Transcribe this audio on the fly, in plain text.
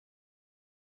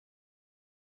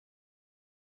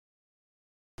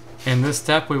In this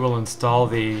step, we will install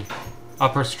the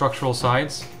upper structural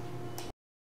sides.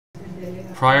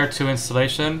 Prior to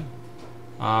installation,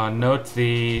 note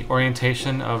the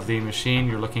orientation of the machine.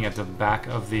 You're looking at the back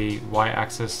of the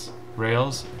y-axis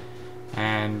rails,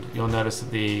 and you'll notice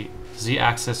that the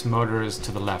z-axis motor is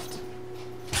to the left.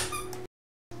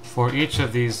 For each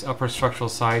of these upper structural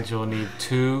sides, you'll need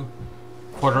 2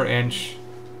 1/4-inch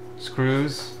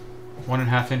screws,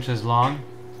 1.5 inches long,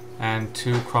 and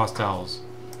 2 cross dowels.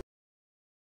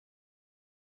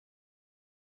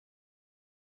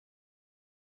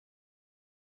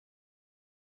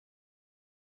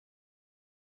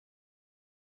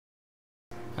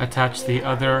 Attach the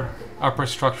other upper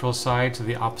structural side to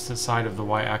the opposite side of the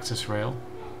y-axis rail.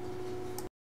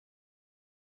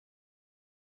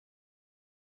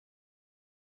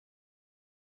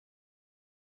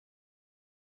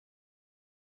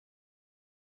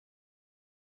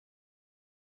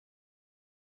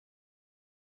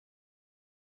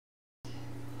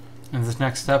 In this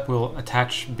next step, we'll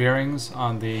attach bearings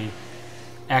on the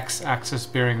x-axis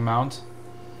bearing mount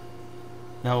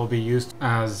that will be used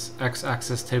as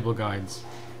x-axis table guides.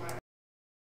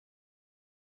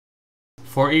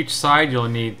 For each side, you'll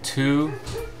need 2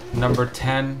 number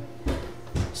 10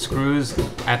 screws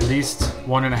at least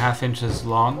 1.5 inches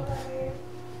long.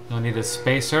 You'll need a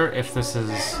spacer if this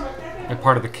is a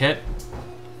part of the kit,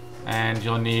 and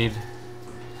you'll need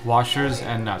washers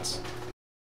and nuts.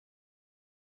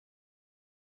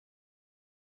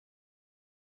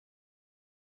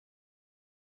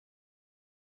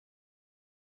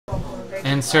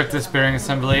 Insert this bearing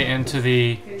assembly into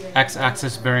the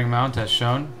x-axis bearing mount as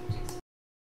shown.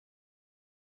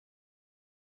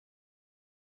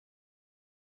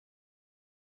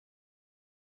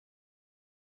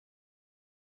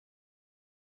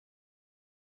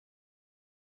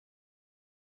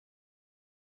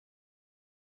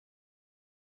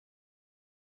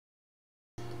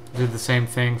 Do the same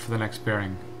thing for the next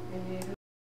bearing.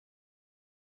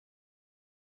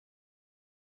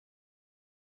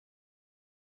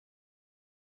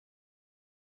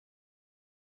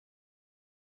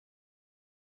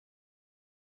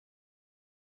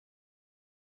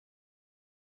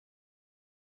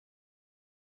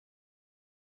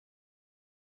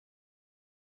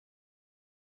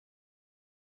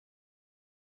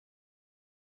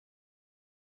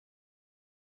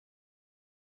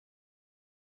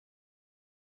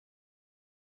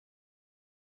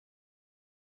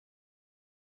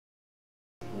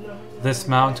 This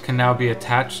mount can now be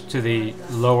attached to the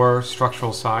lower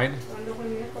structural side.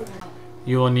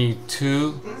 You will need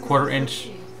 2 1/4-inch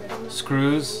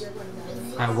screws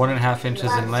at 1.5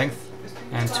 inches in length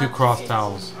and 2 cross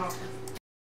dowels.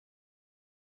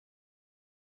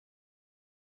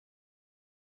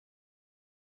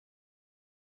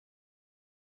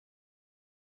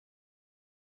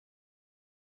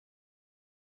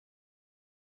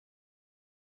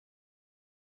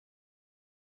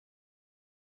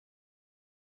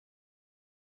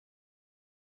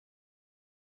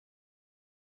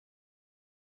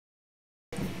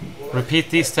 Repeat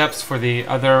these steps for the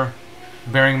other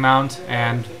bearing mount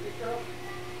and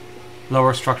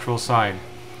lower structural side.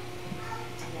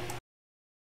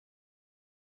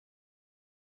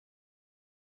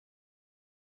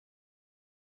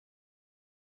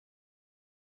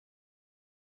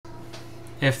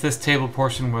 If this table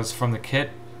portion was from the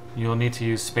kit, you'll need to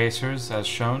use spacers as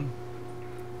shown.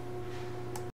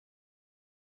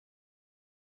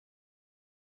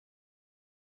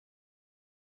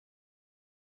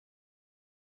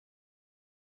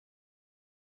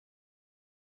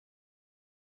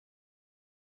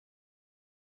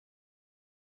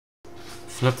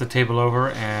 Flip the table over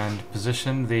and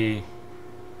position the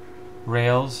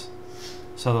rails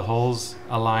so the holes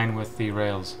align with the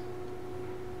rails.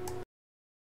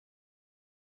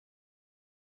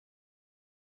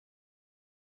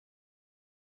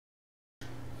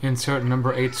 Insert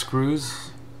number 8 screws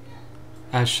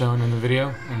as shown in the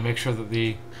video, and make sure that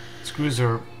the screws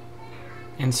are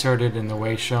inserted in the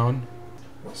way shown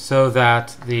so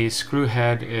that the screw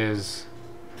head is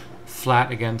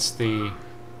flat against the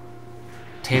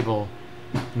table,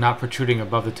 not protruding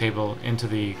above the table into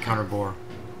the counter bore.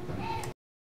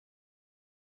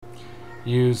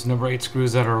 Use number 8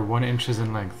 screws that are 1 inch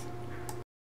in length.